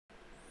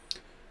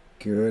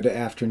Good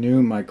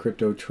afternoon, my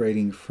crypto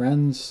trading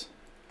friends.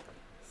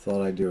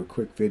 Thought I'd do a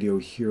quick video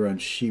here on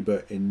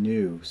Shiba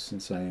Inu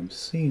since I am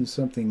seeing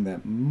something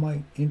that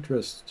might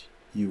interest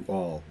you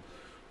all,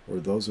 or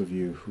those of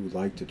you who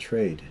like to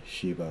trade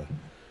Shiba.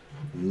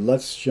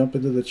 Let's jump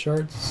into the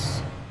charts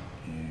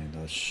and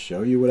I'll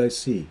show you what I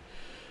see.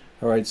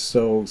 Alright,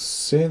 so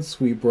since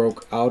we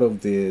broke out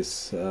of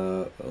this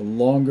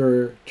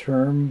longer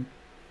term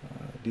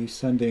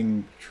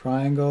descending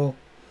triangle,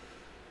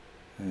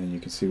 and you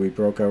can see we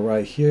broke out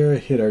right here,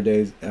 hit our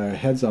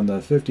heads on the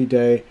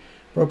 50-day,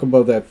 broke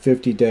above that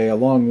 50-day.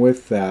 Along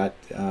with that,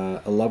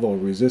 a level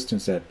of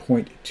resistance at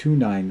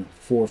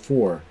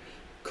 0.2944.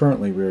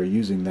 Currently, we are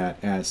using that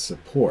as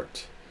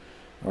support.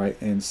 All right,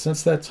 and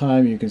since that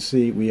time, you can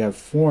see we have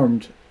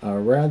formed a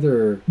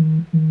rather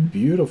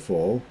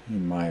beautiful,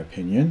 in my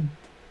opinion,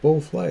 bull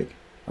flag.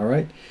 All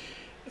right,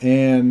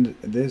 and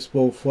this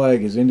bull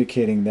flag is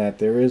indicating that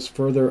there is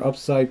further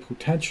upside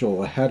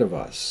potential ahead of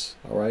us.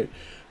 All right.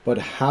 But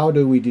how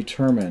do we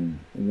determine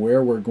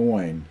where we're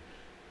going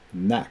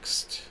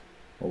next?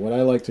 Well, what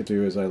I like to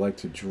do is I like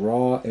to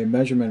draw a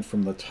measurement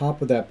from the top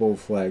of that bull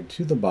flag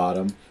to the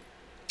bottom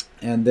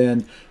and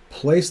then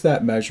place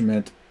that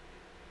measurement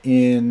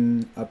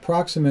in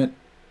approximately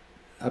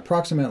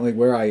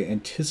where I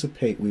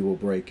anticipate we will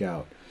break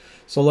out.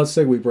 So let's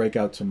say we break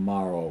out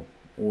tomorrow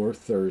or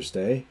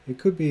Thursday. It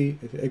could be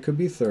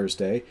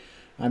Thursday.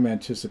 I'm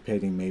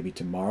anticipating maybe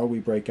tomorrow we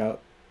break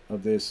out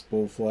of this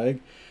bull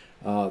flag.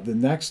 The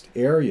next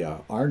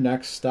area, our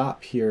next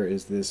stop here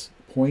is this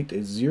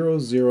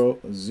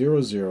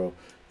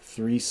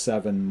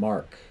 0.000037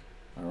 mark.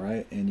 All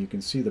right, and you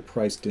can see the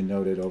price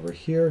denoted over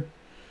here.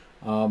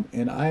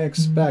 And I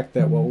expect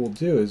that what we'll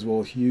do is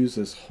we'll use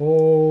this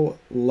whole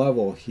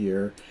level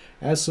here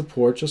as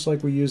support, just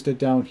like we used it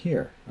down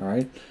here. All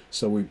right,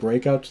 so we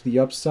break out to the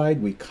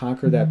upside, we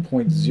conquer that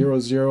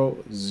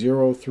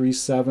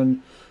 0.00037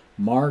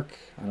 mark.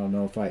 I don't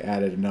know if I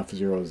added enough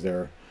zeros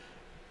there.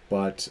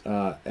 But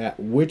at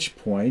which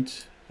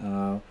point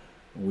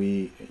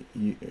we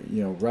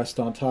rest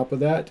on top of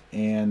that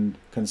and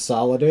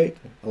consolidate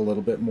a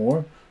little bit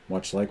more,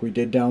 much like we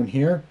did down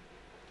here,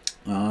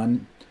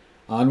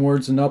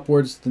 onwards and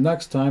upwards the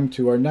next time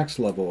to our next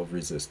level of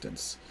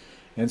resistance.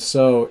 And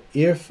so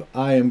if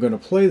I am going to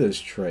play this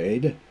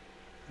trade,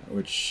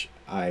 which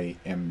I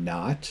am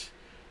not,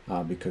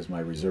 because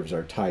my reserves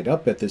are tied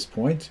up at this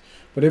point,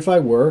 but if I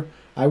were,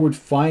 I would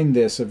find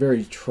this a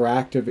very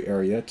attractive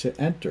area to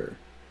enter.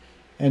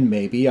 And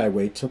maybe I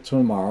wait till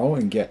tomorrow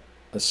and get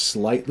a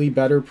slightly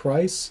better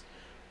price,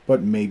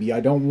 but maybe I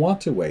don't want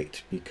to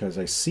wait because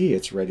I see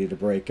it's ready to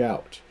break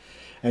out.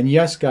 And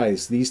yes,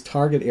 guys, these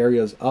target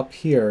areas up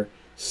here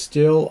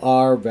still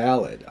are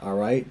valid, all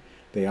right?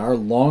 They are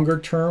longer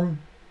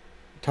term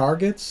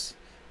targets.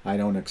 I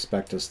don't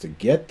expect us to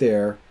get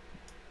there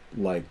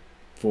like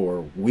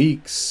for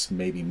weeks,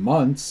 maybe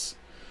months,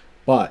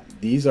 but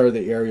these are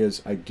the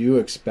areas I do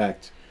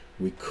expect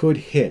we could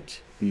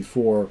hit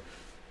before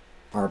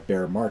our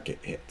bear market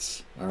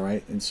hits. All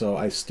right, and so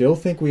I still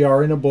think we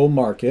are in a bull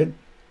market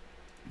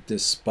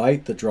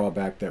despite the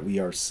drawback that we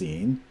are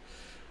seeing.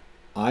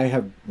 I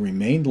have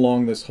remained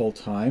long this whole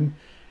time,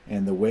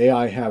 and the way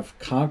I have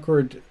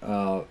conquered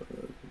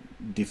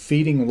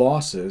defeating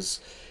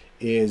losses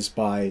is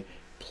by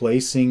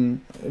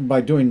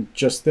doing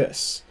just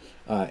this,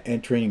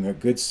 entering a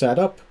good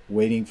setup,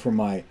 waiting for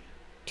my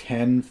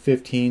 10,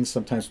 15,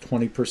 sometimes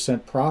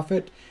 20%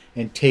 profit,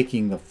 and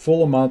taking the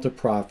full amount of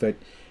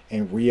profit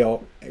and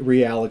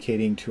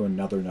reallocating to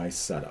another nice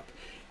setup.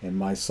 And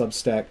my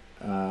Substack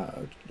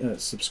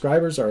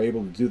subscribers are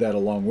able to do that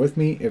along with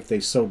me if they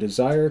so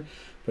desire,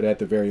 but at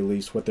the very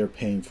least what they're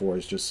paying for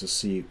is just to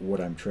see what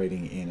I'm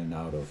trading in and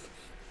out of.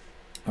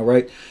 All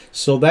right,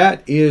 so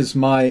that is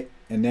my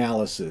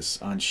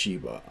analysis on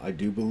Shiba. I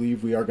do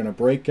believe we are going to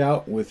break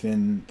out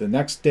within the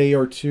next day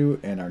or two,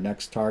 and our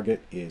next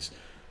target is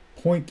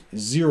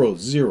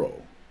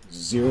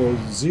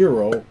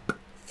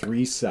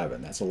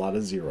 0.000037. That's a lot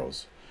of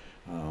zeros.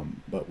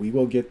 But we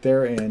will get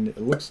there, and it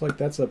looks like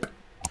that's a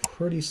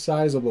pretty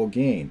sizable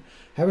gain.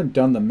 Haven't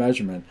done the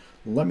measurement.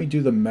 Let me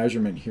do the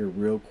measurement here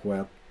real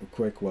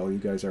quick while you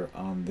guys are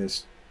on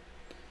this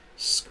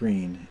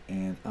screen,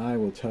 and I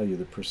will tell you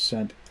the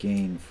percent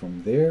gain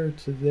from there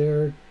to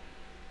there.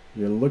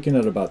 You're looking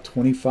at about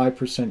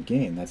 25%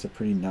 gain. That's a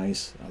pretty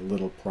nice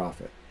little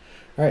profit.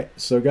 All right,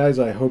 so guys,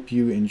 I hope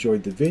you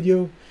enjoyed the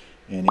video,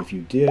 and if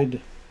you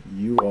did,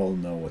 you all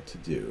know what to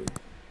do.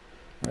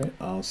 All right,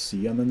 I'll see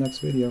you on the next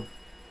video.